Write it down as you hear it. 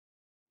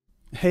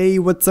Hey,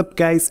 what's up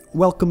guys,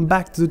 welcome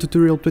back to the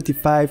tutorial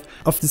 25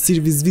 of the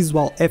series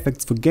Visual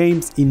Effects for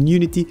Games in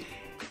Unity,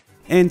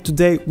 and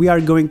today we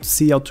are going to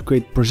see how to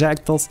create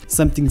projectiles,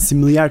 something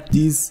similar to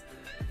this.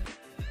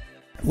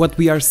 What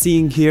we are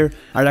seeing here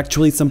are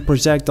actually some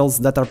projectiles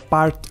that are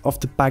part of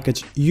the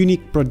package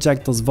Unique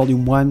Projectiles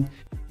Volume 1,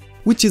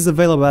 which is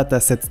available at the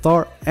Asset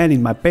Store and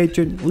in my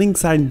Patreon.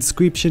 Links are in the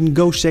description,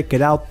 go check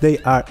it out, they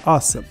are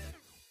awesome.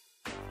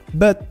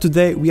 But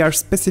today we are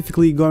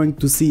specifically going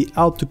to see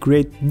how to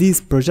create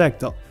this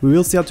projectile. We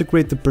will see how to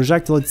create the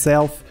projectile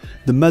itself,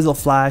 the muzzle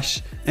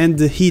flash and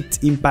the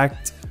heat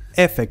impact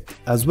effect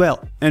as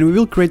well. And we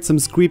will create some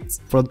scripts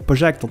for the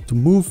projectile to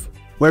move,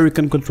 where we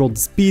can control the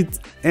speed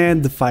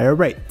and the fire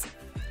rate.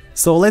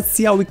 So let's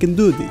see how we can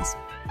do this.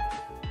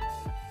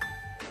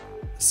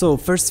 So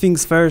first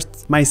things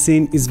first, my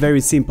scene is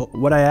very simple.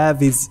 What I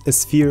have is a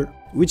sphere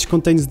which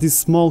contains this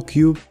small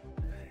cube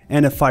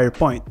and a fire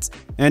point.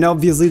 And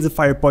obviously the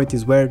fire point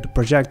is where the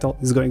projectile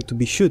is going to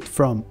be shot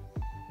from.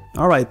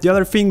 Alright, the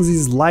other things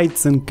is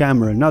lights and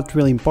camera, not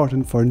really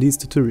important for this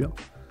tutorial.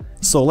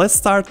 So let's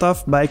start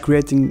off by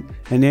creating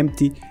an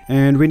empty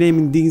and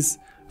renaming this,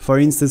 for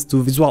instance,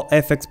 to Visual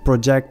FX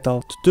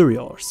Projectile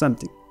Tutorial or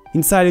something.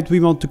 Inside it we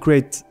want to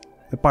create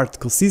a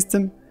particle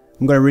system.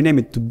 I'm going to rename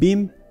it to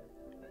beam.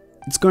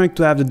 It's going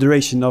to have the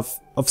duration of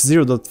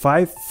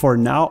 0.5 for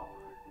now.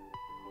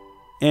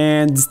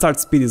 And the start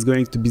speed is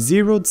going to be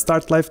 0, the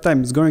start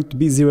lifetime is going to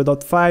be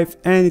 0.5,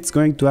 and it's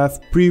going to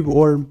have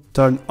pre-warm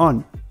turn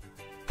on.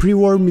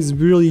 Pre-warm is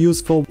really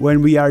useful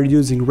when we are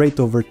using rate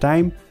over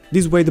time.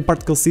 This way the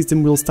particle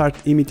system will start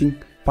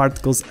emitting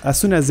particles as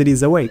soon as it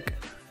is awake.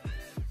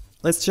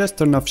 Let's just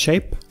turn off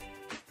shape.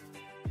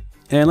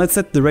 And let's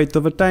set the rate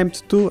over time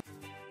to 2.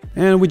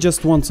 And we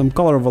just want some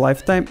color over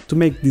lifetime to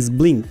make this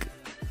blink.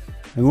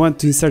 I want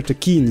to insert a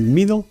key in the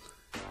middle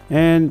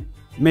and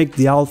make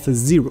the alpha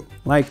 0,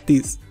 like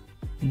this.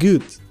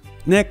 Good.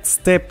 Next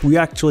step, we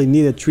actually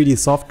need a 3D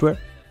software.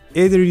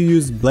 Either you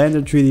use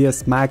Blender,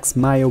 3ds Max,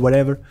 Maya,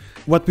 whatever.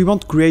 What we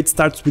want to create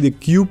starts with a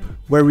cube,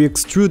 where we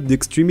extrude the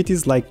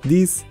extremities like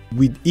this,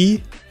 with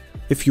E,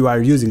 if you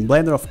are using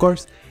Blender of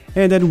course,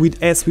 and then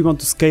with S we want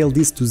to scale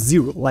this to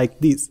 0, like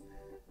this.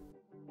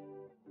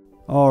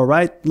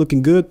 Alright,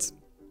 looking good.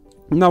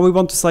 Now we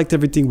want to select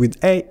everything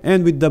with A,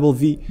 and with double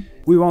V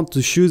we want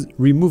to choose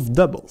remove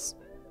doubles.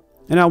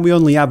 And now we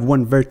only have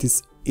one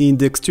vertex in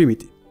the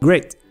extremity.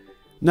 Great.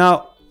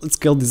 Now let's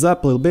scale this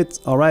up a little bit,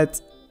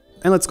 alright.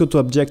 And let's go to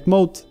object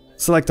mode,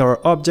 select our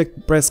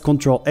object, press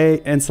Ctrl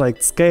A and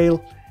select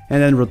scale,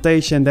 and then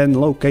rotation, then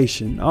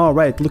location.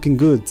 Alright, looking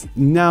good.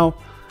 Now,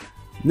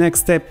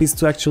 next step is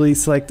to actually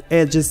select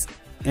edges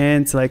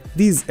and select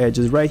these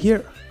edges right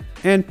here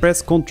and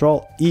press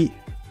Ctrl E.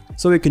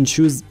 So we can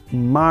choose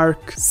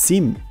mark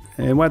seam.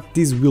 And what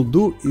this will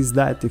do is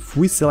that if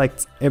we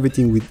select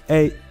everything with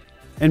A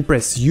and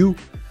press U,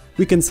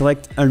 we can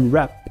select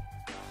unwrap.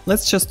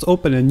 Let's just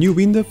open a new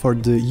window for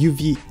the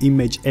UV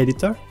image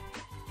editor.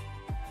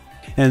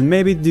 And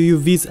maybe the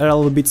UVs are a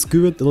little bit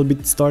skewed, a little bit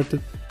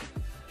distorted.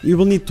 You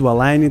will need to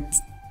align it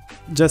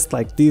just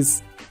like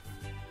this,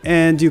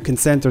 and you can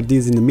center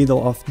this in the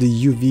middle of the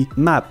UV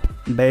map,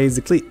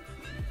 basically.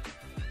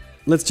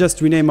 Let's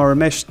just rename our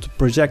mesh to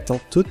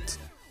Projectile Tooth,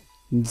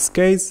 in this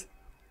case,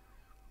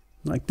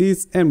 like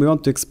this, and we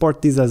want to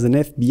export this as an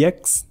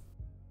FBX.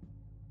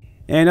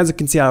 And as you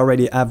can see, I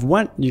already have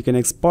one. You can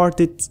export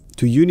it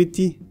to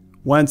Unity.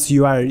 Once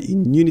you are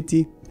in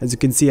Unity, as you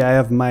can see, I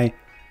have my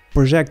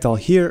projectile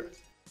here.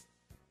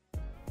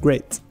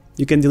 Great.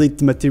 You can delete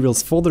the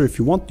materials folder if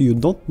you want to, you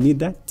don't need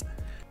that.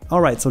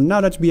 Alright, so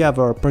now that we have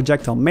our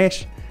projectile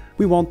mesh,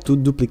 we want to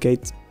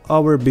duplicate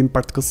our beam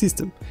particle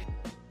system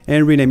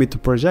and rename it to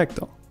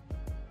projectile.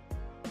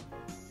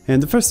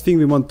 And the first thing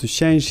we want to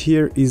change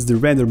here is the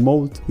render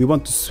mode. We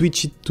want to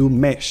switch it to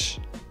mesh.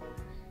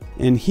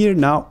 And here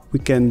now we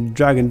can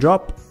drag and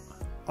drop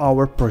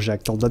our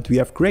projectile that we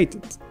have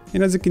created.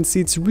 And as you can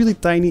see, it's really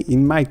tiny.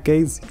 In my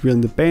case, it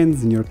really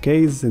depends in your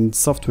case and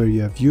software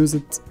you have used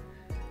it.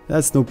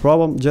 That's no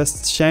problem,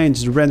 just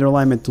change the render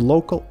alignment to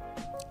local.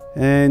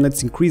 And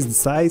let's increase the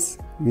size,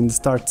 in the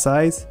start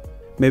size,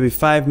 maybe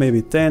 5,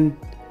 maybe 10.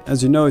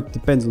 As you know, it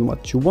depends on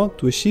what you want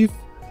to achieve.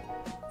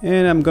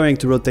 And I'm going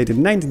to rotate it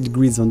 90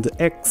 degrees on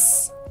the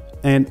X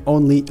and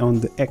only on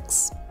the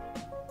X.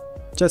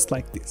 Just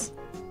like this.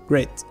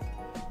 Great.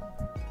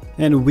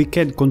 And we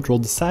can control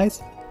the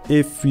size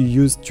if we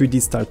use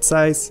 3D start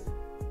size.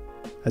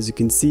 As you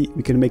can see,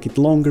 we can make it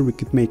longer, we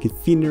can make it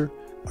thinner,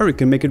 or we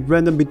can make it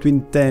random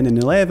between 10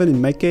 and 11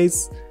 in my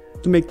case,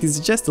 to make this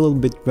just a little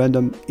bit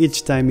random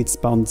each time it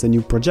spawns a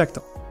new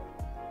projectile.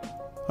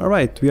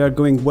 Alright, we are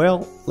going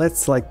well. Let's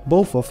select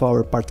both of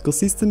our particle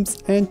systems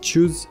and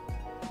choose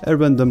a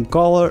random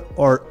color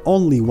or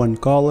only one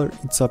color,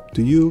 it's up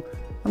to you.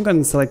 I'm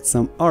gonna select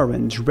some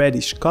orange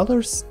reddish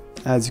colors,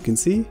 as you can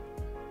see.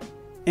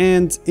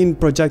 And in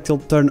projectile,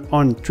 turn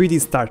on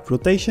 3D start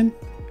rotation,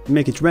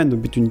 make it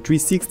random between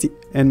 360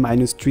 and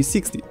minus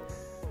 360.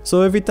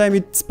 So every time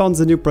it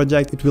spawns a new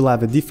project, it will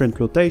have a different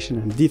rotation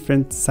and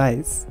different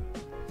size.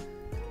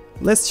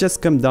 let's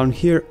just come down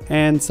here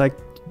and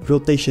select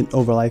rotation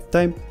over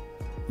lifetime,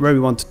 where we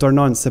want to turn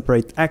on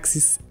separate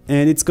axis,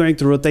 and it's going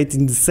to rotate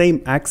in the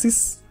same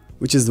axis,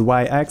 which is the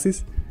Y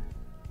axis.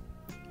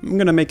 I'm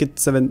gonna make it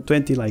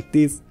 720 like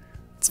this,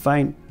 it's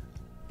fine.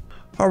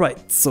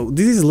 Alright, so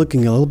this is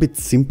looking a little bit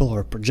simple,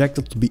 our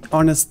projectile, to be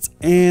honest,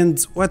 and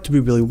what we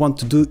really want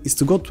to do is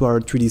to go to our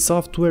 3D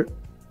software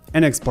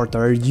and export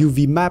our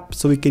UV map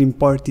so we can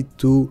import it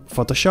to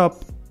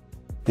Photoshop.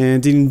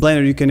 And in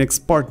Blender you can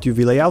export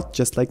UV layout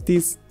just like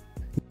this.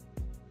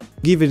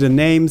 Give it a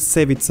name,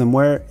 save it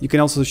somewhere. You can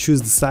also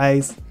choose the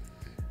size.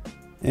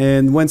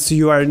 And once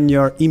you are in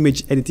your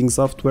image editing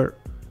software,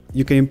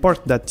 you can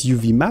import that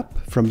UV map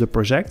from the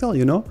projectile,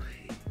 you know.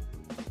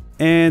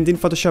 And in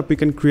Photoshop we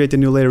can create a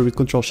new layer with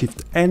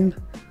Ctrl+Shift+N.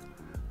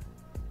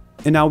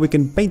 And now we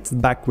can paint the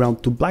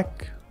background to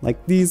black,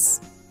 like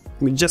this.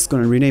 We're just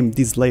gonna rename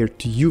this layer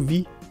to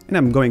UV, and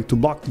I'm going to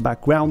block the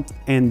background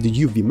and the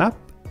UV map,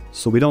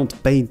 so we don't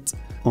paint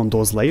on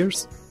those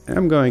layers. And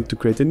I'm going to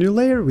create a new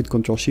layer with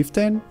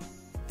Ctrl+Shift+N,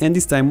 and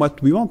this time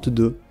what we want to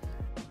do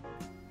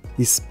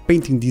is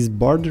painting this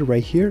border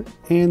right here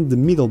and the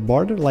middle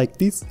border like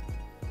this,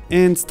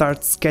 and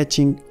start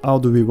sketching how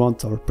do we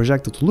want our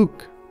projectile to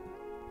look.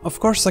 Of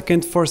course I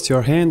can't force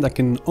your hand, I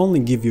can only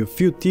give you a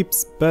few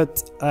tips,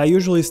 but I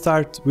usually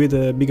start with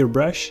a bigger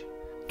brush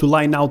to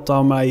line out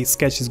how my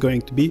sketch is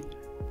going to be,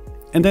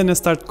 and then I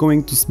start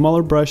going to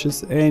smaller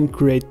brushes and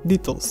create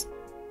details.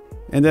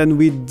 And then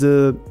with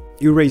the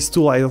erase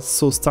tool I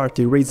also start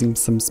erasing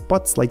some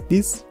spots like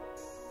this.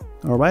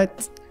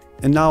 Alright,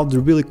 and now the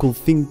really cool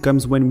thing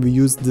comes when we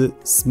use the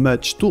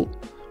smudge tool,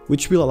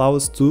 which will allow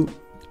us to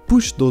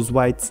push those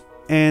whites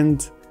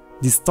and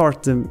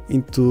distort them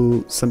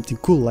into something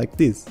cool like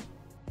this.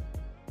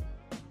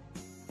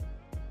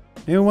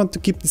 And we want to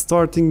keep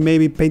distorting,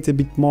 maybe paint a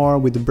bit more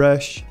with the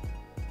brush,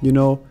 you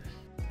know,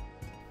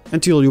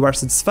 until you are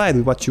satisfied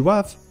with what you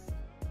have.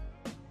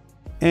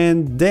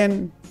 And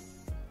then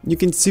you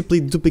can simply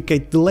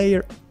duplicate the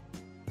layer,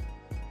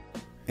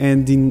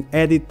 and in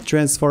Edit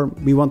Transform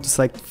we want to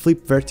select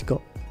Flip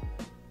Vertical,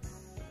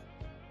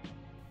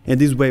 and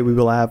this way we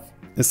will have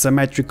a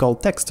symmetrical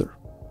texture,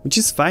 which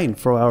is fine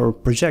for our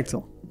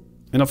projectile.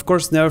 And of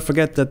course never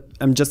forget that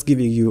I'm just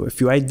giving you a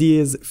few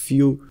ideas, a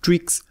few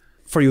tricks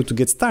for you to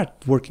get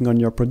started working on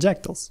your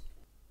projectiles.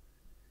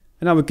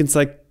 And now we can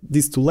select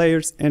these two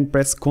layers and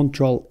press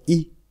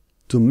Ctrl+E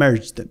to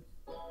merge them.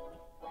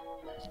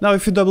 Now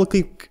if you double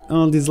click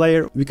on this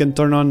layer we can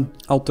turn on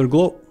outer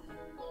glow,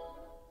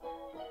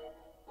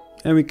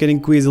 and we can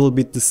increase a little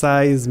bit the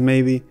size,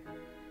 maybe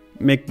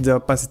make the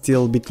opacity a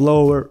little bit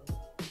lower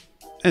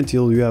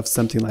until you have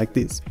something like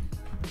this.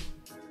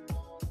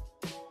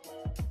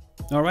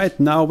 Alright,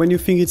 now when you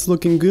think it's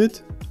looking good,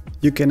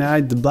 you can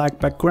hide the black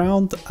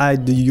background,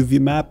 hide the UV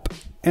map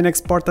and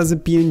export as a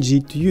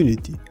PNG to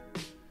Unity.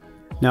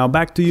 Now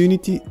back to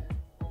Unity,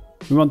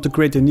 we want to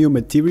create a new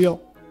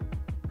material,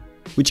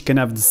 which can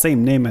have the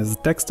same name as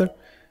the texture.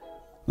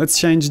 Let's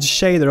change the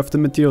shader of the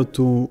material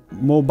to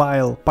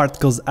Mobile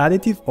Particles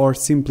Additive or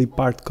simply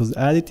Particles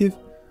Additive,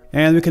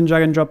 and we can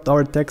drag and drop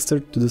our texture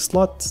to the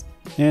slot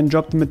and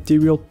drop the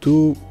material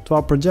to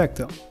our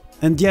projectile.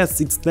 And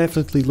yes, it's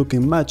definitely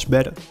looking much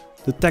better.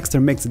 The texture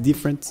makes a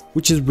difference,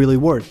 which is really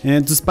worth.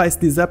 And to spice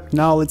this up,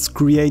 now let's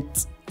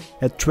create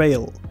a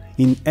trail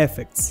in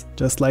effects,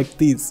 just like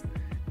this.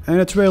 And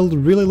a trail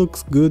really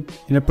looks good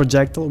in a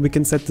projectile. We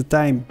can set the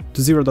time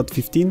to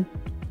 0.15,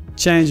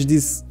 change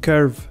this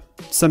curve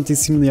to something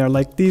similar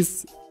like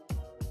this,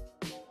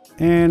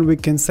 and we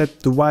can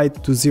set the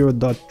white to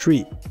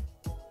 0.3.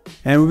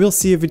 And we will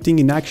see everything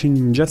in action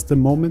in just a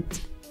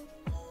moment.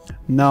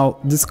 Now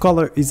this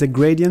color is a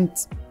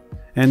gradient,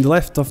 and the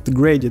left of the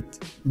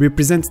gradient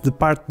represents the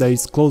part that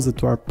is closer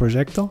to our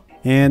projectile,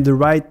 and the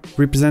right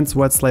represents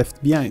what's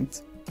left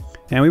behind.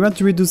 And we want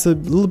to reduce a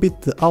little bit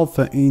the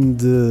alpha in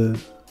the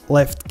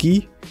left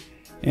key,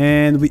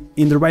 and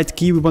in the right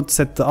key we want to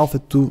set the alpha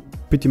to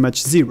pretty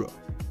much 0.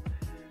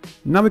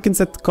 Now we can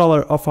set the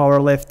color of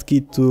our left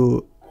key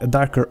to a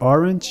darker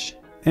orange,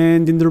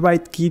 and in the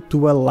right key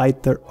to a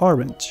lighter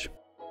orange.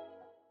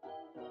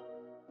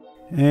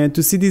 And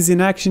to see this in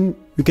action,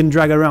 we can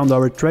drag around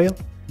our trail,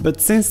 but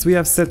since we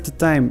have set the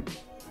time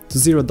to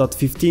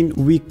 0.15,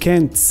 we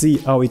can't see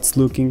how it's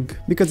looking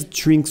because it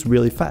shrinks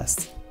really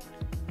fast.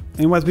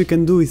 And what we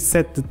can do is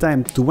set the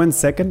time to 1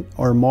 second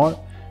or more,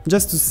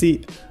 just to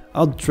see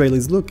how the trail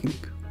is looking.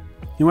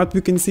 And what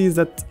we can see is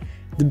that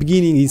the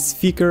beginning is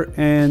thicker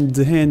and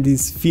the end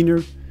is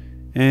thinner,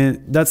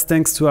 and that's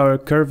thanks to our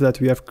curve that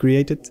we have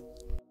created.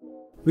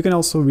 We can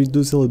also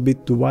reduce a little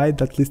bit the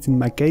white, at least in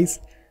my case.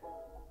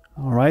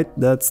 Alright,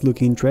 that's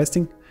looking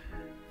interesting.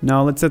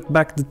 Now let's set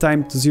back the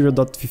time to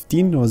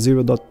 0.15 or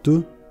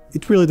 0.2.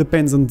 It really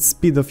depends on the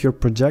speed of your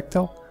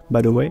projectile,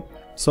 by the way.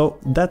 So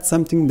that's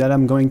something that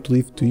I'm going to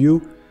leave to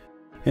you.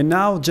 And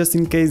now, just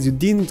in case you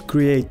didn't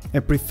create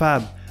a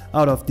prefab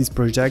out of this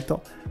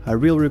projectile, I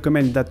really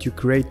recommend that you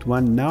create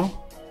one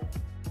now.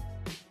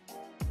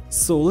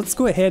 So let's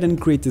go ahead and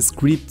create a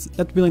script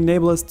that will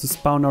enable us to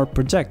spawn our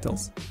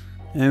projectiles.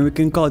 And we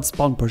can call it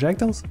spawn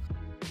projectiles.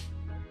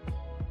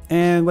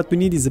 And what we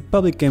need is a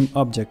public game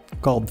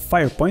object called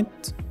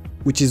firepoint,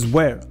 which is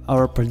where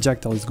our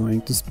projectile is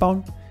going to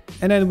spawn.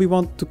 And then we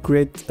want to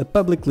create a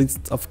public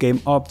list of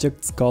game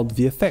objects called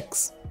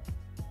VFX.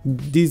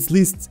 This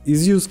list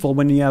is useful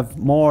when you have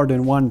more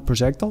than one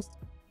projectile.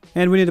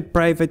 And we need a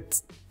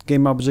private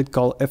game object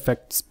called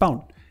effect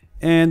spawn.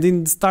 And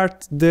in the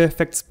start, the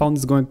effect spawn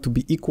is going to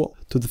be equal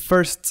to the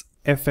first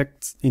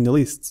effect in the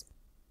list.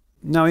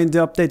 Now in the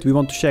update we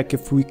want to check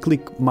if we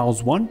click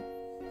mouse 1,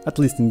 at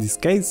least in this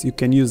case, you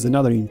can use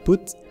another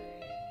input.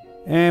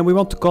 And we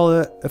want to call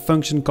a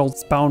function called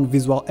spawn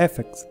visual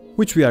effects,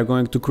 which we are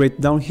going to create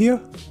down here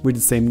with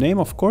the same name,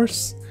 of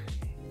course.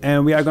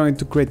 And we are going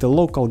to create a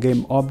local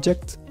game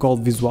object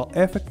called visual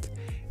effect.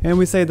 And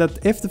we say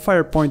that if the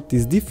fire point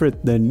is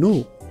different than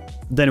null,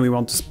 then we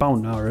want to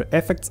spawn our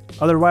effects,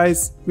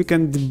 otherwise we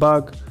can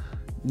debug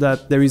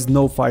that there is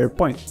no fire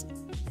point.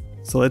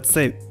 So let's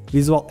say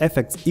visual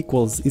effects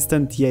equals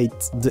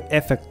instantiate the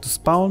effect to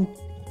spawn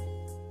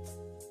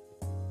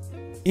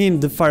in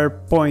the fire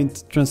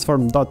point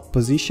transform dot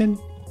position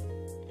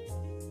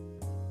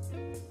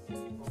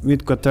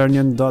with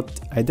quaternion dot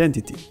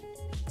identity.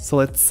 So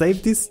let's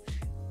save this.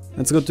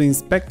 Let's go to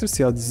inspector,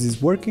 see how this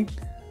is working.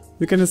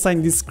 We can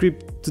assign this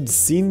script to the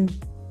scene.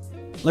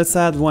 Let's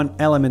add one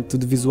element to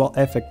the visual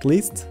effect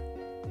list.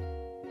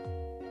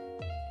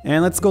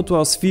 And let's go to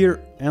our sphere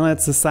and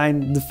let's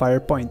assign the fire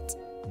point.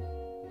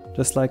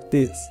 Just like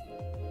this.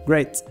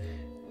 Great.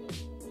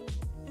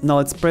 Now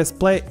let's press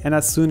play, and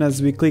as soon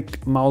as we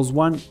click mouse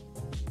 1,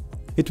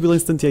 it will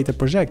instantiate a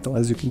projectile,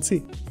 as you can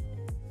see.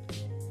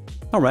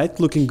 Alright,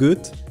 looking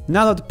good.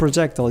 Now that the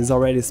projectile is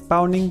already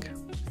spawning,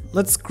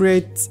 let's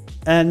create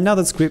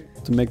another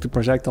script to make the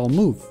projectile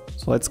move.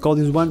 So let's call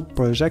this one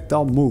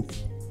projectile move.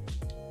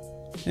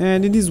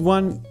 And in this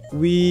one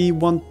we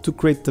want to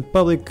create a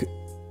public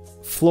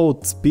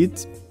float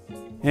speed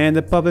and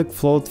a public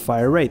float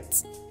fire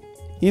rate.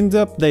 In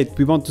the update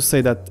we want to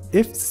say that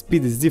if the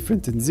speed is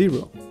different than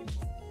 0,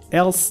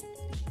 else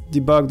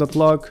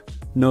debug.log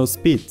no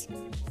speed.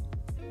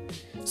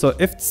 So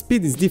if the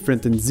speed is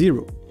different than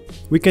 0,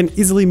 we can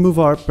easily move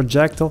our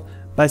projectile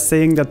by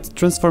saying that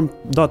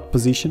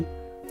transform.position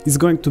is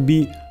going to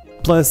be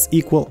plus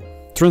equal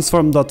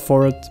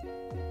transform.forward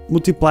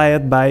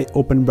multiplied by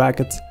open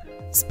bracket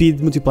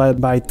speed multiplied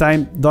by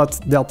time dot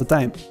delta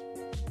time.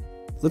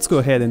 Let's go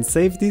ahead and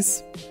save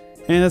this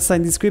and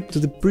assign the script to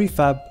the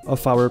prefab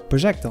of our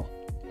projectile.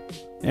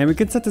 And we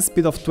can set a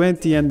speed of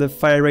 20 and a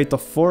fire rate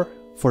of 4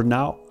 for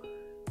now.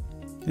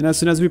 And as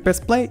soon as we press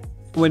play,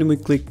 when we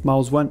click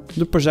mouse 1,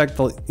 the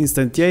projectile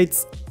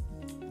instantiates.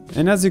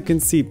 And as you can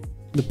see,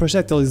 the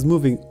projectile is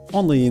moving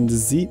only in the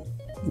Z,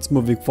 it's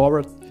moving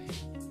forward.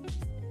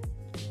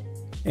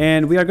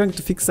 And we are going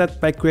to fix that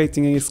by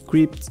creating a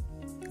script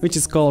which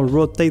is called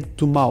rotate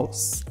to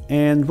mouse.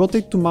 And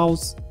rotate to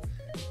mouse,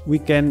 we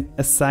can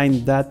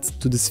assign that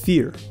to the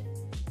sphere,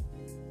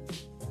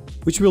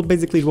 which will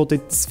basically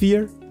rotate the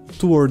sphere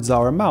towards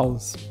our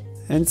mouse.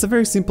 And it's a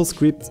very simple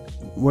script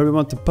where we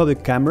want a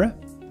public camera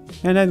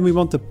and then we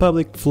want a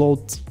public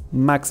float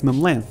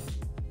maximum length.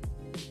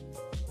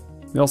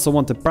 We also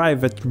want a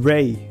private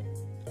ray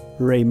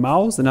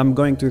mouse, and I'm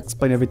going to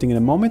explain everything in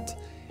a moment.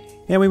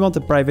 And we want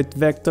a private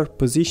vector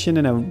position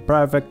and a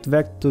private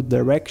vector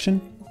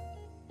direction,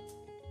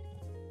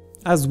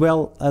 as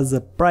well as a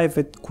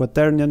private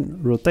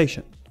quaternion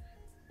rotation.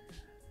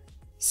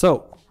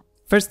 So,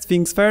 first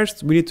things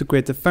first, we need to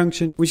create a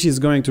function which is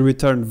going to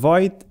return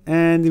void,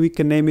 and we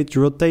can name it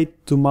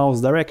rotate to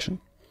mouse direction.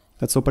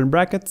 Let's open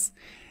brackets,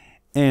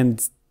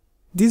 and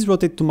this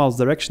rotate to mouse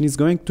direction is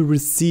going to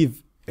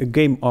receive a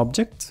game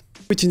object,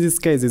 which in this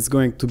case is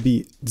going to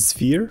be the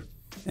sphere,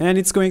 and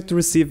it's going to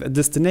receive a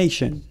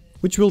destination,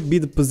 which will be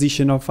the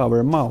position of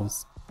our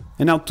mouse.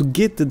 And now to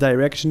get the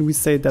direction, we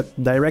say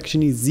that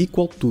direction is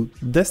equal to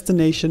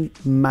destination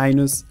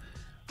minus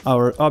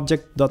our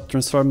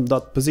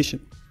object.transform.position.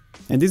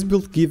 And this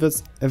will give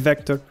us a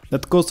vector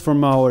that goes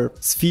from our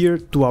sphere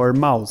to our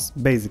mouse,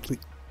 basically.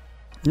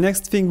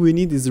 Next thing we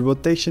need is a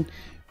rotation,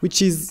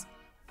 which is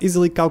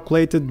easily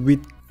calculated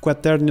with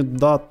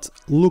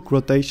quaternion.look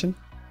rotation,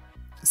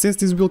 since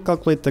this will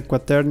calculate the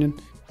quaternion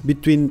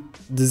between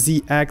the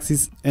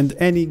z-axis and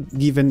any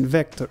given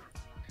vector.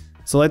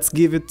 So let's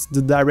give it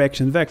the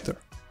direction vector.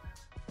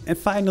 And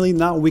finally,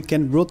 now we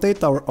can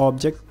rotate our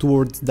object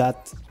towards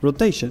that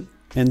rotation.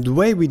 And the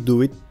way we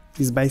do it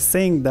is by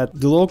saying that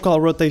the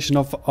local rotation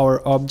of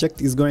our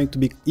object is going to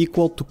be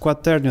equal to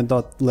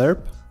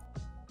quaternion.lerp,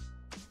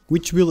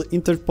 which will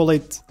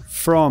interpolate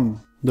from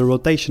the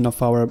rotation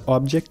of our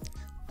object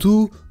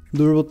to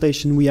the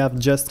rotation we have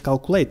just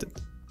calculated.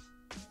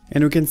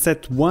 And we can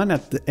set 1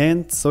 at the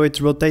end so it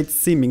rotates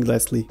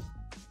seamlessly.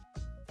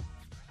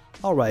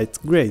 Alright,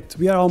 great,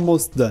 we are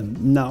almost done.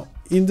 Now,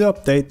 in the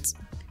update,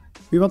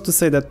 we want to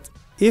say that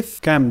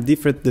if cam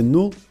different than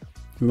null,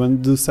 we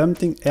want to do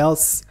something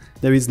else,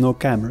 there is no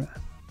camera.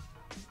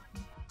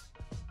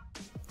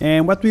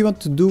 And what we want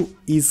to do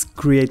is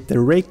create a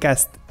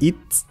raycast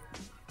it,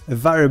 a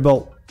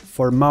variable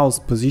for mouse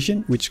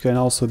position, which can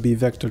also be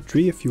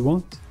vector3 if you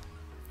want.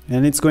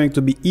 and it's going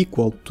to be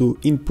equal to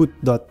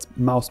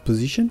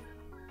input.mousePosition.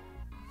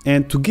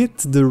 And to get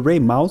the ray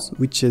mouse,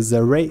 which is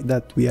a ray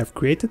that we have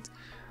created,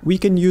 we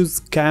can use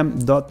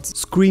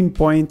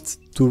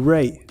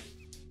cam.screenPointToRay,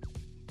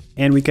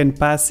 and we can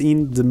pass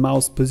in the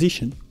mouse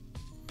position,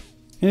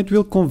 and it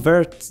will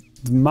convert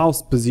the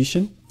mouse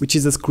position, which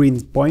is a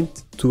screen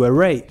point, to a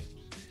ray.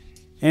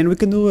 And we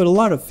can do a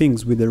lot of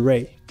things with a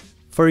ray.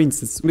 For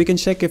instance, we can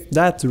check if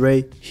that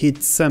ray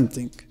hits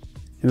something,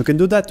 and we can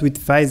do that with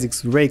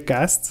physics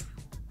raycast.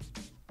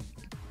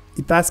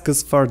 It asks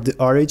us for the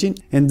origin,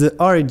 and the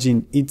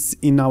origin it's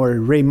in our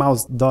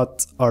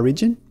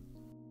raymouse.origin,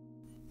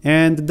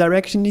 and the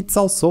direction it's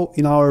also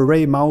in our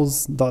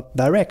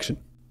raymouse.direction.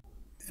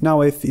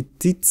 Now if it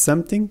hits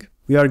something,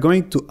 we are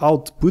going to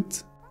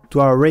output to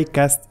our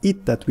raycast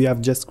hit that we have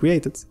just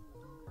created,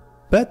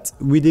 but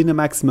within a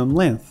maximum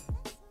length.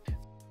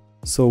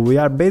 So we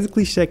are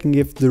basically checking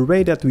if the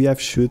ray that we have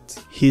shoot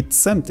hits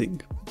something.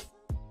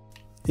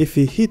 If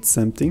it hits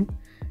something,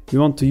 we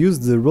want to use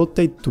the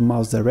rotate to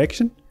mouse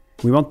direction.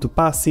 We want to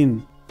pass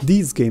in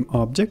this game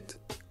object,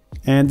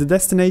 and the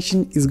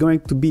destination is going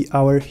to be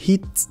our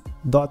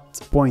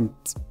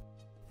hit.point.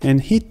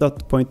 And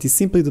hit.point is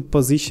simply the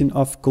position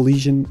of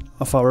collision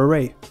of our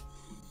ray.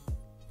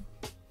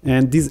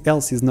 And this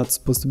else is not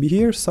supposed to be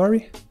here,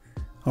 sorry.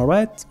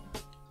 Alright,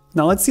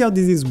 now let's see how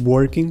this is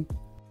working.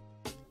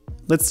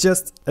 Let's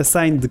just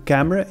assign the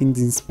camera in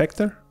the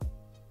inspector,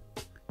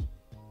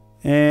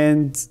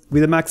 and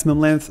with a maximum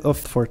length of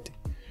 40.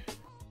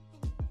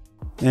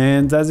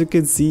 And as you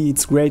can see,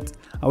 it's great,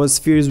 our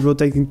sphere is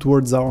rotating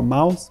towards our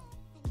mouse.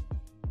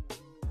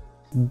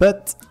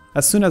 But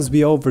as soon as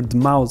we hover the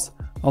mouse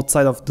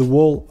outside of the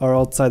wall or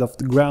outside of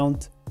the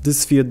ground, the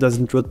sphere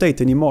doesn't rotate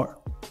anymore.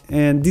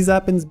 And this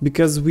happens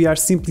because we are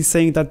simply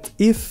saying that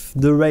if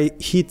the ray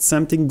hits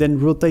something, then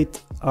rotate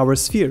our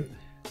sphere.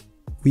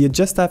 We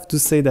just have to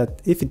say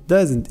that if it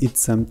doesn't hit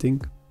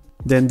something,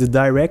 then the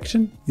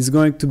direction is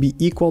going to be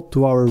equal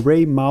to our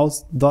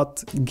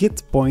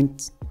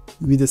raymouse.getPoint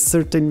with a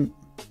certain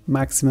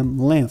maximum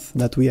length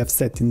that we have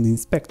set in the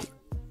inspector.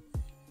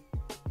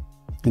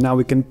 And now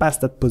we can pass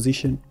that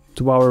position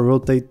to our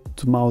rotate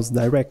to mouse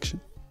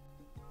direction.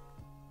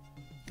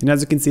 And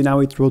as you can see, now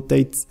it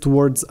rotates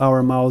towards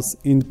our mouse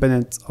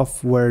independent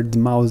of where the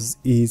mouse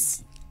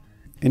is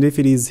and if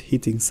it is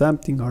hitting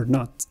something or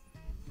not.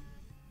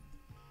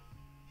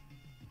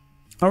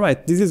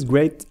 Alright, this is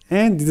great,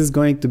 and this is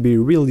going to be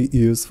really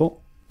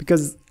useful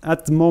because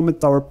at the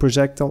moment our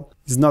projectile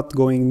is not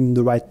going in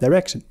the right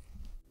direction.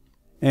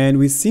 And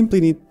we simply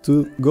need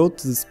to go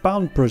to the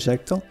spawn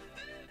projectile,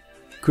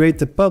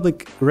 create a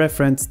public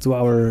reference to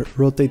our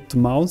rotate to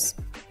mouse,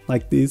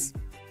 like this.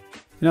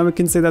 Now we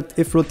can say that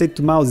if rotate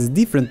to mouse is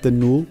different than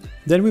null,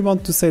 then we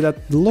want to say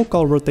that the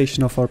local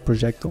rotation of our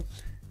projectile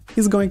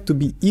is going to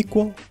be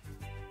equal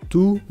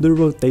to the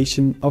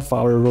rotation of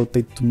our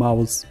rotate to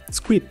mouse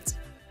script,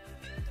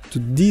 to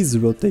this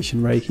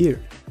rotation right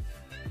here.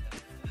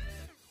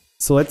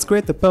 So let's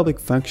create a public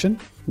function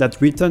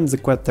that returns a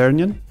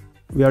quaternion.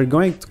 We are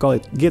going to call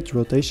it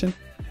getRotation,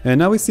 and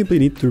now we simply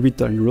need to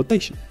return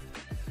rotation.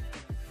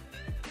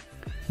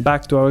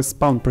 Back to our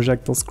spawn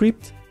projectile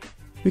script,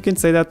 we can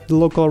say that the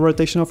local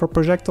rotation of our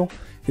projectile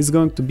is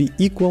going to be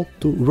equal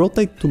to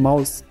rotate to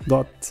mouse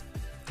dot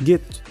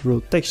get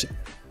rotation.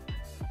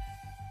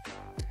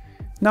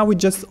 Now we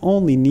just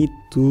only need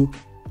to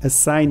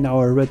assign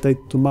our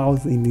rotate to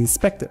mouse in the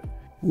inspector,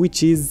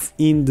 which is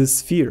in the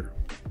sphere.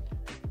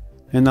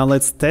 And now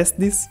let's test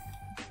this.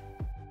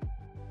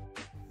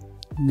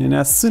 And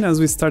as soon as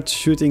we start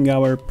shooting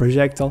our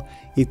projectile,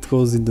 it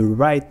goes in the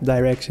right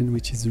direction,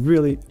 which is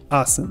really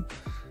awesome.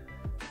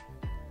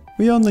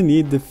 We only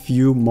need a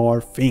few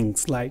more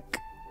things, like,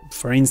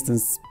 for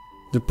instance,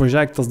 the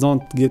projectiles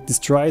don't get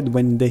destroyed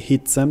when they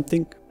hit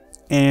something,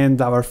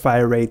 and our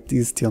fire rate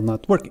is still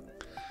not working.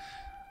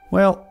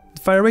 Well,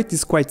 the fire rate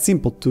is quite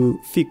simple to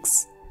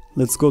fix.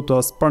 Let's go to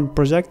our spawn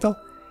projectile,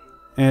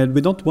 and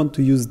we don't want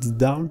to use the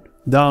down.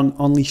 Down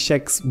only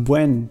checks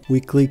when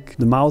we click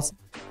the mouse.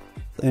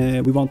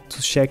 We want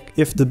to check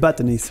if the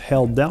button is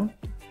held down.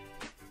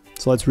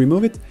 So let's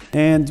remove it,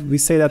 and we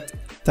say that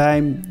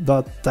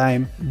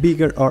time.time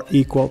bigger or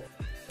equal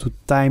to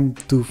time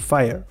to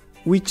fire,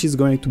 which is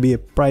going to be a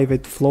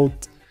private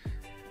float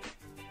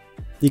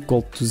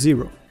equal to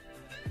 0.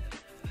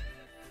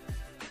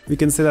 We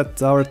can say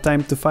that our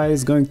time to fire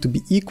is going to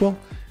be equal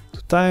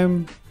to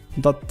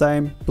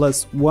time.time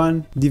plus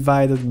 1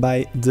 divided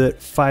by the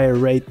fire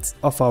rate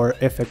of our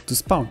effect to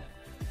spawn,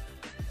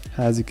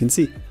 as you can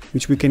see,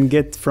 which we can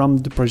get from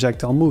the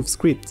projectile move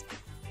script.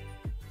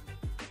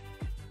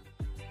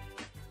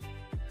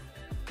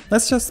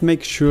 Let's just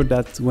make sure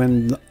that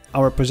when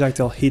our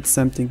projectile hits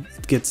something,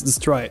 it gets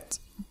destroyed.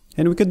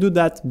 And we can do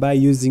that by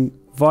using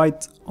void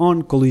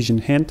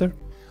onCollisionHunter,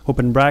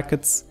 open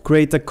brackets,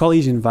 create a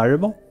collision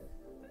variable.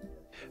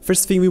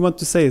 First thing we want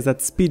to say is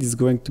that speed is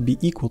going to be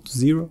equal to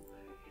 0,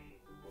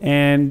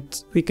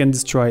 and we can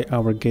destroy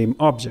our game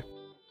object.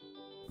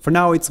 For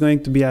now it's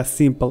going to be as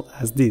simple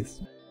as this.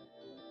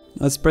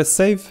 Let's press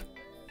save,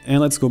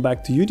 and let's go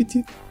back to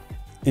Unity.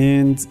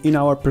 and in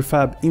our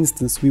prefab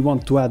instance we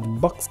want to add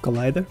box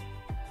collider,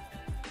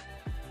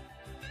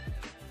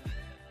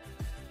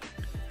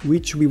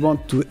 which we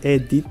want to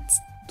edit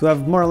to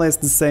have more or less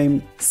the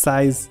same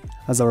size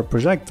as our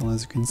projectile,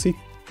 as you can see.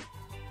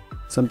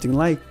 Something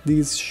like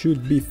this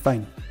should be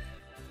fine.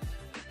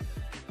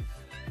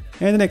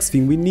 And the next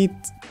thing we need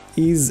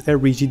is a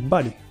rigid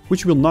body,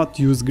 which will not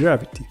use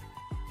gravity.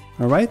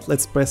 Alright,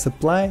 let's press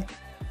apply,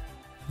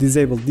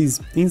 disable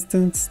this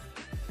instance,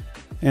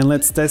 and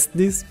let's test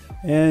this.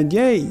 And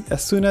yay,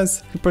 as soon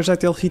as the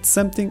projectile hits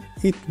something,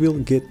 it will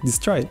get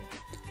destroyed.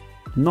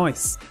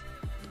 Nice.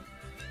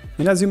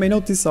 And as you may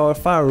notice, our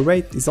fire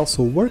rate is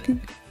also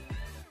working.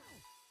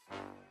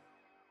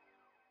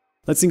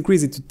 Let's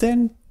increase it to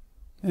 10,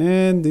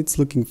 and it's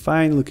looking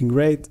fine, looking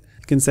great.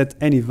 You can set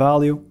any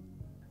value.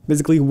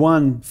 Basically,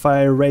 one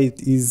fire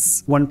rate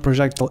is one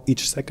projectile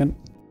each second.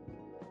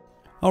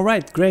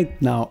 Alright,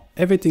 great, now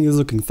everything is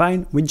looking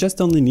fine. We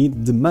just only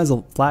need the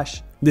Muzzle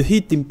Flash, the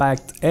heat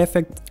impact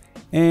effect,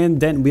 and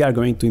then we are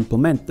going to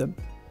implement them.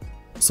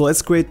 So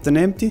let's create an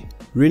empty,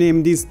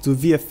 rename this to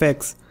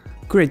VFX,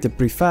 create a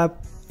prefab,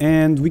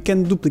 and we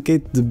can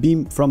duplicate the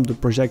beam from the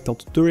projectile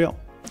tutorial,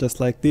 just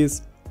like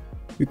this.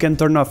 You can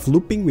turn off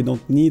looping, we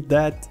don't need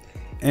that.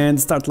 And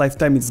start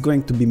lifetime is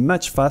going to be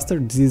much faster,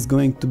 this is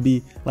going to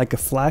be like a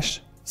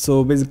flash.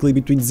 So basically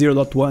between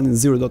 0.1 and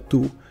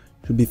 0.2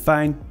 should be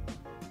fine.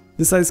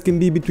 The size can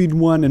be between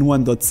 1 and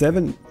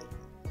 1.7.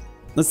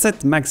 Let's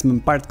set maximum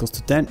particles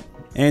to 10.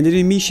 And in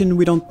emission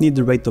we don't need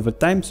the rate over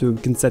time, so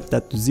we can set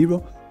that to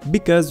 0,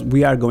 because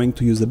we are going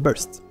to use a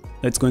burst.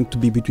 That's going to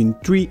be between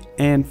 3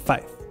 and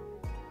 5.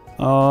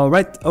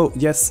 Alright, oh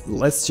yes,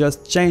 let's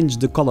just change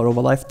the color of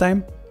a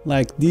lifetime,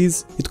 like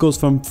this. It goes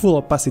from full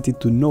opacity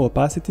to no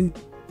opacity.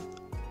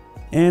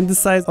 And the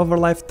size of our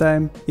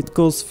lifetime, it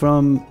goes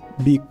from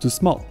big to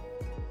small.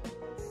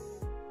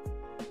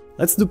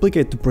 Let's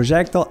duplicate the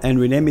projectile and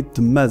rename it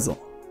to Muzzle.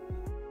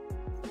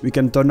 We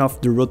can turn off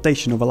the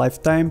rotation of a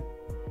lifetime.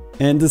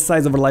 And the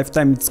size of a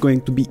lifetime is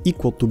going to be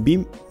equal to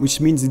beam, which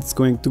means it's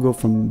going to go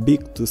from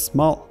big to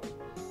small.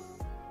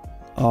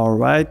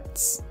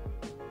 Alright.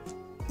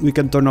 We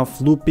can turn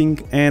off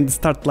looping, and the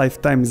start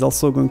lifetime is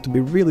also going to be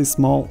really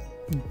small,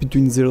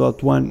 between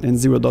 0.1 and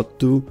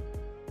 0.2.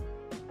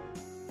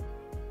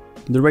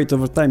 The rate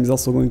over time is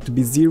also going to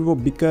be 0,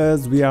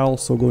 because we are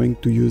also going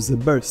to use a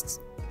burst.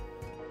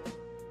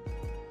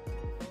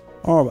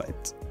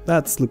 Alright,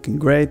 that's looking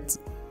great.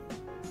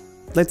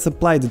 Let's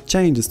apply the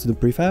changes to the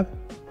prefab.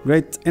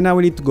 Great, and now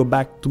we need to go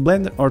back to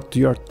Blender or to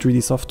your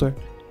 3D software,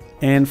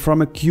 and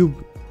from a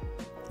cube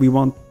we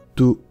want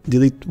to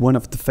delete one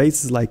of the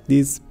faces like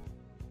this,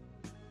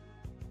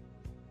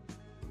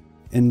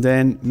 and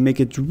then make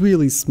it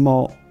really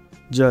small,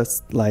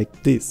 just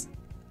like this.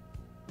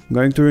 I'm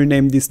going to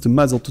rename this to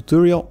Muzzle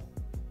Tutorial.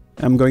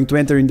 I'm going to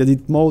enter in the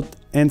edit mode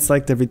and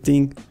select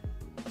everything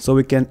so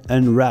we can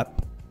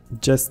unwrap,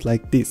 just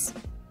like this.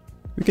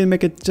 We can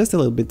make it just a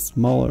little bit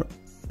smaller,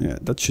 yeah,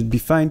 that should be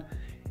fine.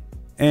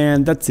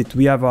 And that's it,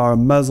 we have our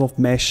Muzzle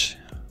Mesh,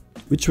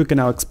 which we can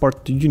now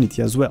export to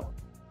Unity as well.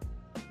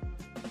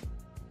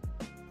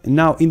 And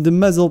now in the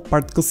muzzle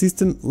particle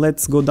system,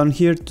 let's go down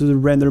here to the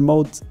render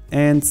mode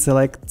and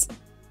select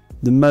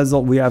the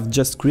muzzle we have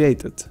just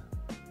created.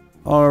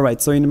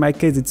 Alright, so in my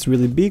case it's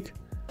really big.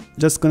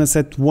 Just gonna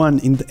set 1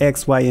 in the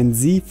X, Y and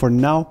Z for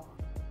now.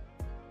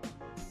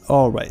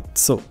 Alright,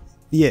 so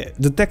yeah,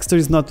 the texture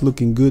is not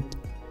looking good.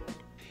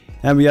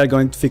 And we are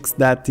going to fix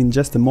that in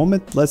just a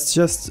moment. Let's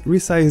just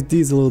resize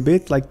this a little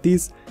bit like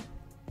this.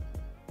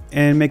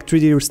 And make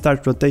 3D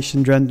restart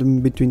rotation random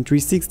between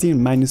 360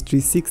 and minus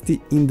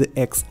 360 in the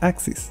X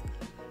axis.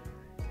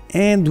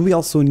 And we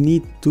also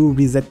need to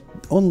reset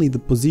only the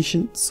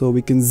position, so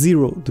we can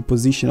zero the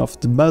position of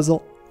the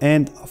muzzle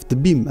and of the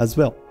beam as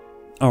well.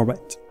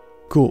 Alright,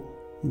 cool.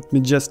 Let me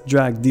just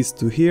drag this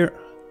to here,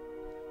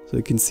 so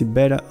you can see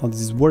better how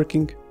this is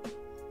working.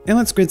 And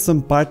let's create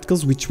some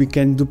particles which we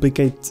can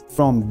duplicate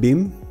from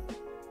beam.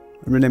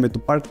 Rename it to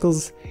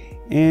particles,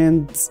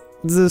 and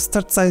the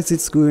start size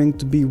is going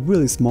to be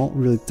really small,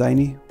 really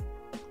tiny.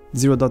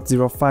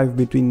 0.05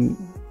 between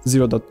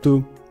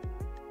 0.2.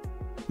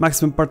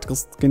 Maximum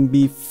particles can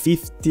be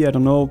 50, I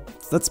don't know,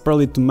 that's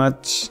probably too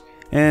much.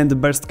 And the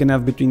burst can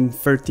have between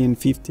 30 and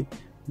 50,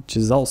 which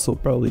is also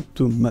probably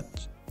too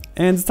much.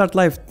 And start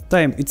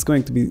lifetime, it's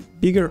going to be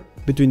bigger,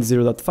 between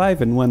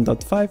 0.5 and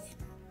 1.5.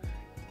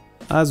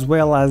 As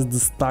well as the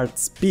start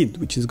speed,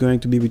 which is going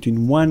to be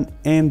between 1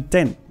 and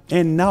 10.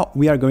 And now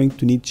we are going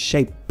to need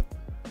shape.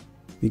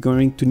 We're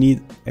going to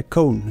need a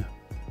cone.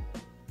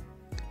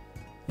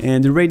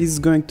 And the radius is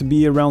going to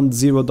be around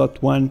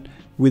 0.1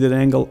 with an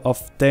angle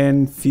of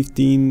 10,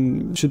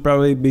 15, should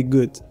probably be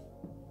good.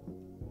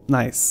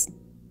 Nice.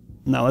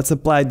 Now let's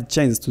apply the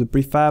changes to the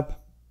prefab.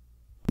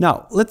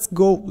 Now let's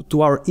go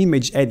to our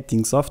image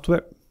editing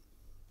software,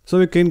 so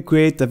we can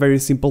create a very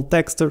simple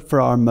texture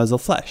for our Muzzle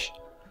Flash.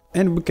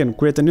 And we can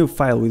create a new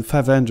file with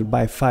 500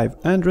 by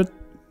 500,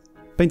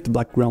 paint the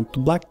background to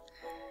black,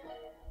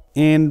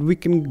 and we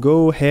can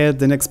go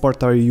ahead and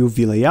export our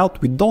UV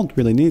layout. We don't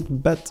really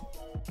need, but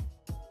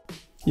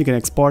You can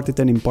export it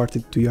and import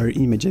it to your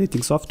image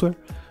editing software,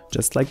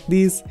 just like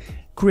this.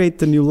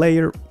 Create a new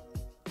layer,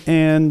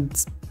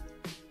 and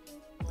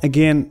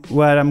again,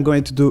 what I'm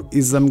going to do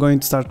is I'm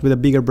going to start with a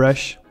bigger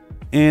brush,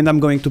 and I'm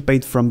going to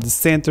paint from the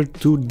center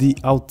to the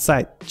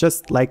outside,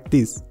 just like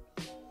this.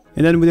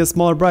 And then with a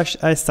smaller brush,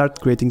 I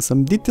start creating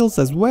some details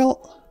as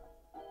well.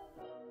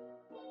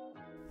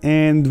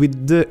 And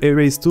with the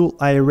erase tool,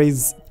 I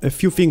erase a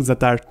few things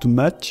that are too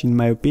much, in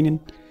my opinion.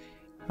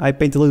 I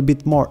paint a little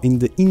bit more in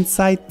the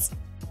inside.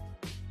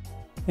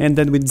 And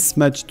then with the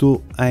smudge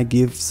tool, I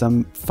give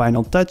some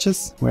final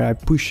touches, where I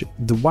push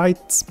the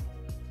white.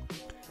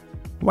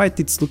 White,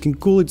 it's looking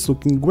cool, it's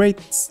looking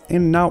great.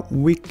 And now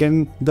we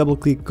can double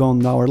click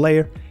on our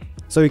layer,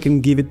 so we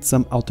can give it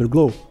some outer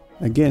glow.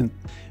 Again,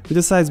 with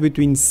a size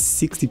between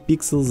 60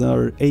 pixels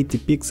or 80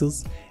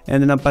 pixels,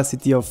 and an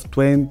opacity of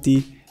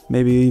 20,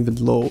 maybe even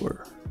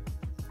lower.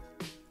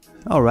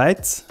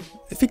 Alright,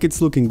 I think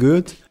it's looking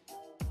good.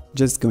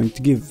 Just going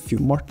to give a few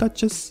more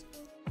touches.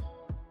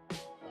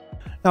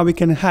 Now we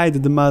can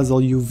hide the muzzle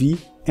UV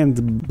and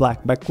the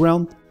black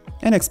background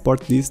and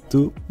export this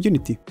to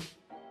Unity.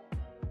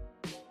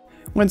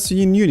 Once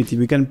in Unity,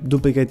 we can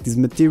duplicate this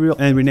material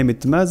and rename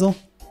it to muzzle.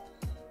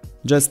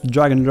 Just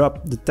drag and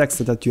drop the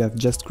texture that you have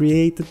just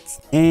created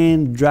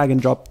and drag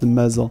and drop the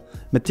muzzle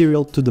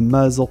material to the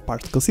muzzle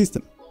particle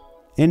system.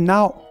 And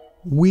now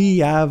we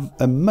have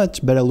a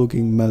much better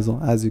looking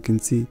muzzle, as you can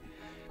see.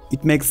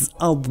 It makes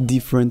all the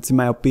difference in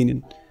my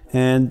opinion.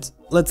 And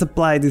let's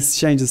apply these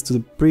changes to the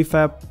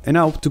prefab. And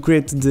now to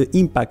create the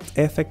impact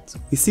effect,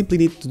 we simply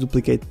need to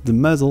duplicate the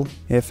muzzle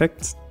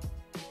effect,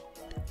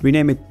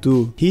 rename it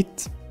to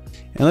hit,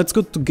 and let's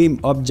go to game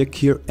object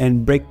here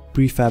and break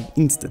prefab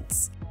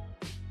instance.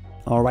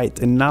 Alright,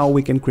 and now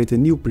we can create a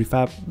new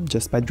prefab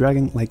just by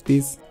dragging like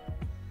this.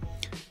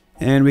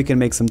 And we can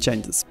make some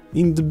changes.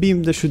 In the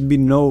beam there should be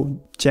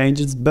no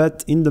changes,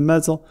 but in the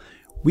muzzle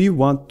we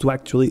want to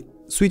actually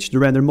switch the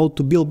render mode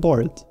to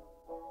billboard.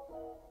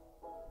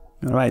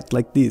 Alright,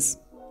 like this.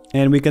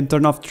 And we can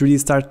turn off 3D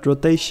start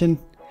rotation.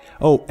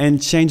 Oh,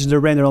 and change the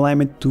render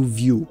alignment to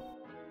view.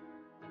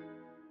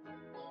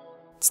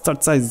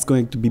 Start size is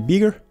going to be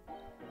bigger,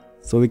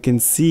 so we can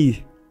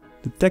see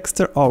the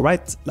texture.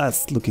 Alright,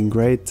 that's looking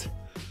great.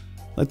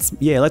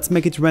 Let's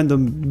make it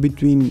random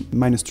between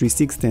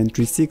 -360 and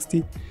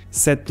 360.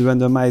 Set the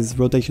randomize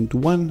rotation to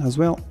 1 as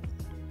well.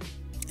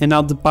 And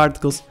now the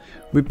particles,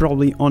 we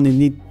probably only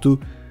need to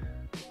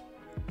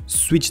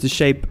switch the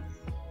shape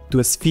to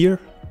a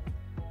sphere.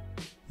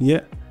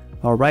 Yeah,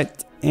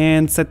 alright.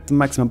 And set the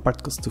maximum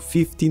particles to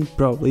 15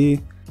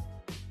 probably.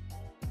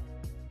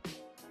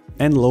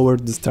 And lower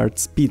the start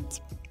speed.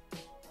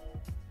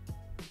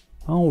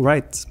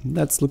 Alright,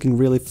 that's looking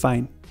really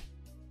fine.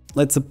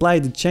 Let's apply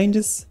the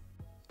changes.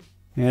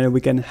 And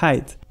we can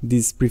hide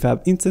this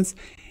prefab instance.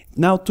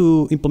 Now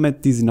to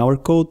implement this in our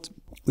code,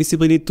 we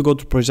simply need to go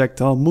to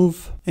Projectile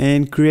Move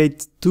and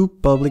create two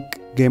public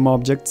game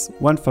objects,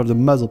 one for the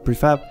muzzle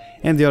prefab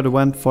and the other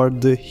one for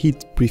the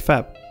hit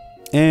prefab.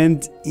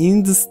 And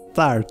in the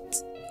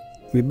start,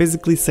 we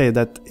basically say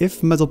that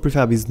if muzzle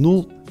prefab is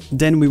null,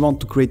 then we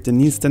want to create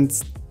an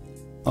instance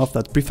of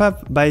that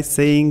prefab by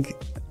saying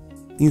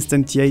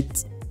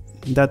instantiate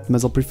that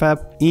muzzle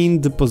prefab in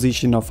the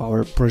position of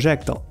our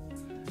projectile.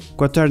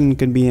 Quaternion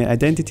can be an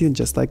identity,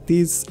 just like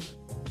this.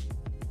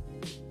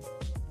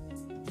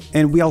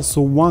 And we also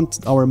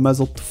want our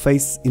muzzle to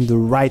face in the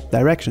right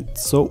direction.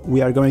 So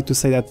we are going to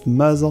say that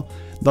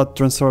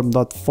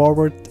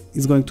muzzle.transform.forward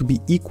is going to be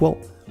equal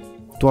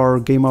to our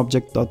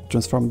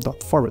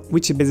GameObject.transform.forward,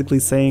 which is basically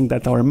saying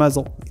that our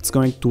muzzle is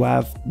going to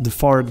have the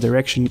forward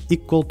direction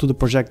equal to the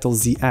projectile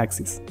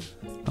z-axis.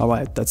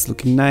 Alright, that's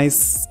looking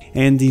nice.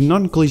 And in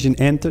non-collision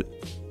enter,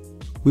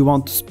 we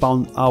want to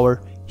spawn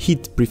our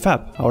hit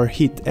prefab, our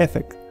hit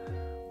effect,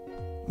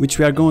 which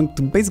we are going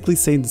to basically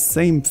say the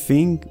same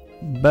thing,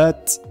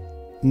 but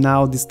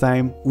now this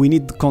time we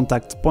need the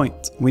contact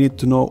point. We need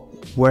to know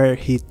where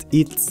hit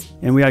is,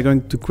 and we are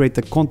going to create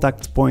a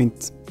contact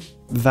point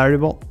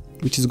variable,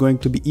 which is going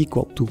to be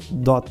equal to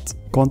dot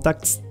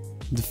contacts,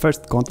 the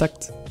first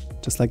contact,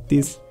 just like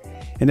this.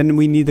 And then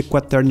we need a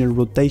quaternion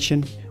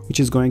rotation, which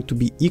is going to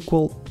be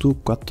equal to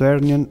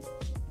quaternion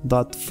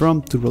dot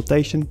from to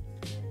rotation,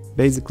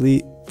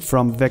 basically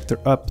from vector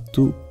up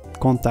to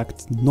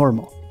contact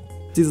normal.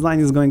 This line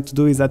is going to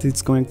do is that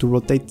it's going to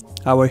rotate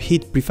our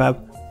hit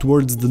prefab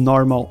towards the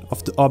normal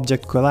of the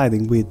object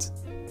colliding with.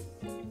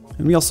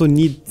 And we also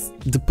need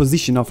the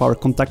position of our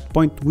contact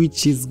point,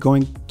 which is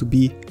going to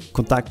be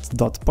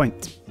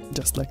contact.point,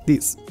 just like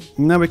this.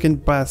 Now we can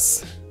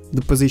pass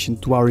the position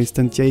to our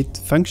instantiate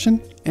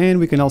function, and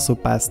we can also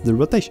pass the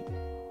rotation.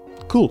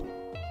 Cool.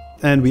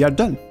 And we are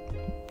done.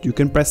 You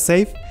can press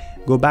save,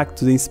 go back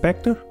to the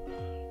inspector,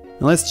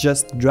 and let's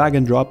just drag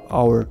and drop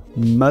our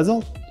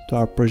muzzle to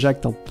our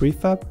projectile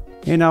prefab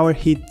and our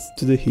hit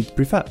to the hit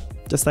prefab,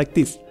 just like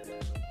this.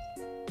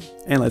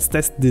 And let's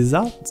test this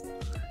out.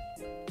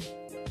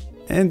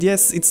 And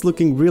yes, it's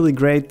looking really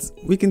great.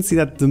 We can see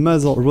that the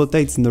muzzle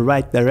rotates in the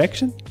right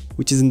direction,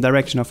 which is in the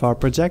direction of our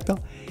projectile,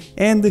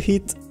 and the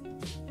hit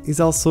is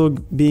also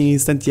being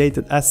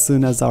instantiated as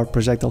soon as our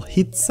projectile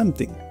hits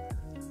something.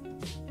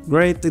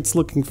 Great, it's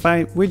looking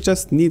fine, we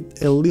just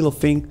need a little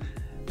thing,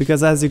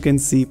 because as you can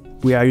see,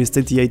 we are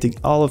instantiating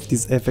all of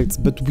these effects,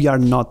 but we are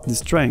not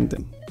destroying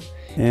them.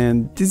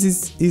 And this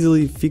is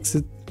easily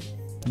fixed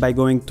by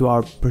going to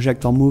our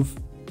projectile move,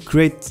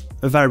 create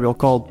a variable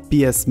called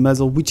PS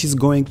Muzzle, which is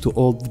going to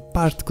hold the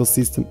particle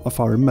system of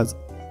our muzzle.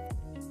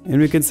 And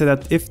we can say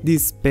that if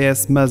this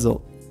PS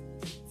Muzzle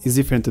is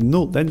different than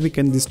null, then we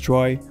can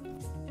destroy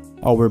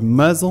our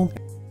muzzle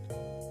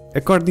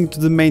according to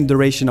the main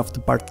duration of the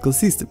particle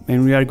system,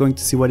 and we are going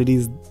to see what it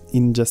is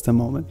in just a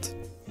moment.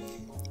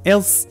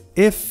 Else,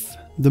 if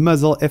the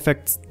muzzle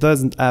effect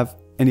doesn't have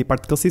any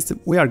particle system,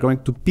 we are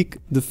going to pick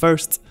the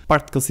first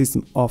particle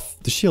system of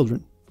the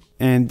children,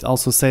 and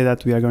also say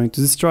that we are going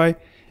to destroy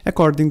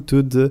according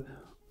to the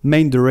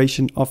main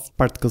duration of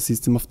particle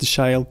system of the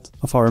child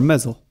of our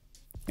muzzle.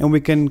 And we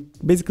can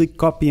basically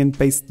copy and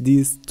paste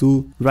these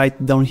to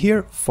right down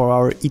here for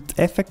our it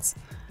effects,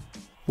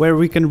 where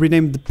we can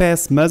rename the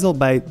PS Muzzle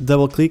by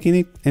double clicking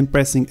it and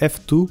pressing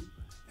F2,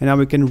 and now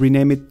we can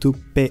rename it to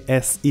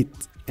PS it,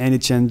 and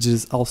it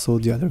changes also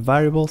the other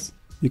variables.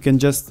 You can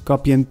just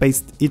copy and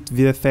paste it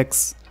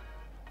VFX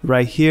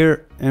right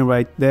here and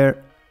right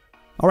there.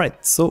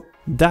 Alright, so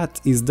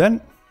that is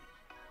done.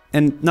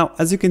 And now,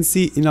 as you can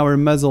see in our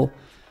muzzle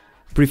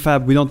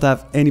prefab, we don't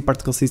have any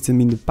particle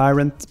system in the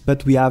parent,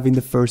 but we have in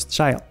the first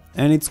child,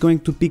 and it's going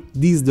to pick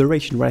this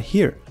duration right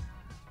here,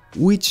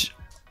 which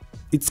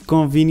it's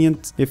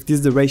convenient if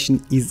this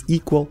duration is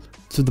equal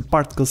to the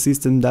particle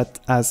system that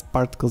has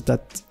particles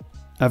that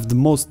have the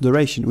most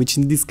duration, which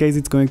in this case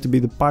it's going to be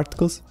the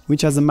particles,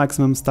 which has a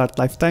maximum start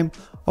lifetime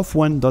of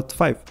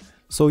 1.5.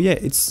 So yeah,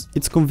 it's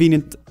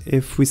convenient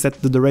if we set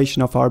the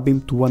duration of our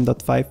beam to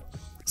 1.5,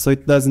 so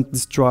it doesn't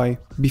destroy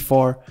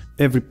before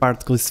every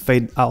particle is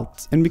faded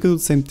out. And we can do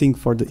the same thing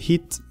for the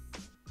heat.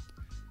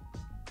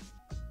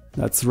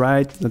 That's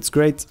right, that's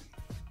great.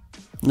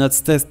 Let's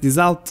test this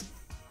out.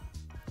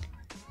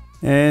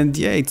 And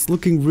yeah, it's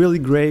looking really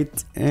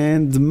great,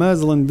 and the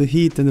muzzle and the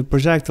heat and the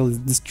projectile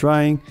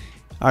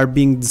are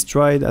being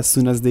destroyed as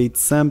soon as they hit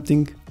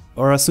something,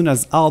 or as soon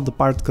as all the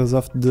particles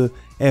of the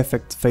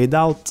effect fade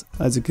out,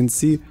 as you can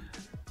see,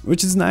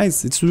 which is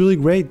nice, it's really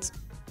great.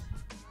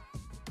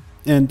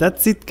 And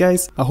that's it,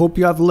 guys, I hope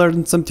you have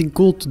learned something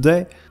cool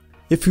today.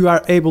 If you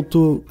are able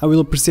to, I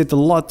will appreciate a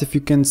lot if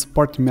you can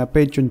support me on my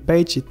Patreon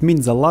page, it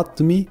means a lot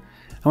to me.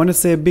 I want to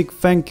say a big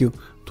thank you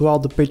to all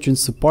the Patreon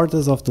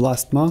supporters of the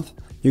last month.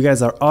 You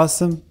guys are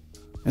awesome.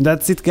 And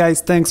that's it,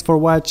 guys, thanks for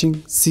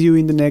watching, see you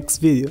in the next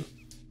video.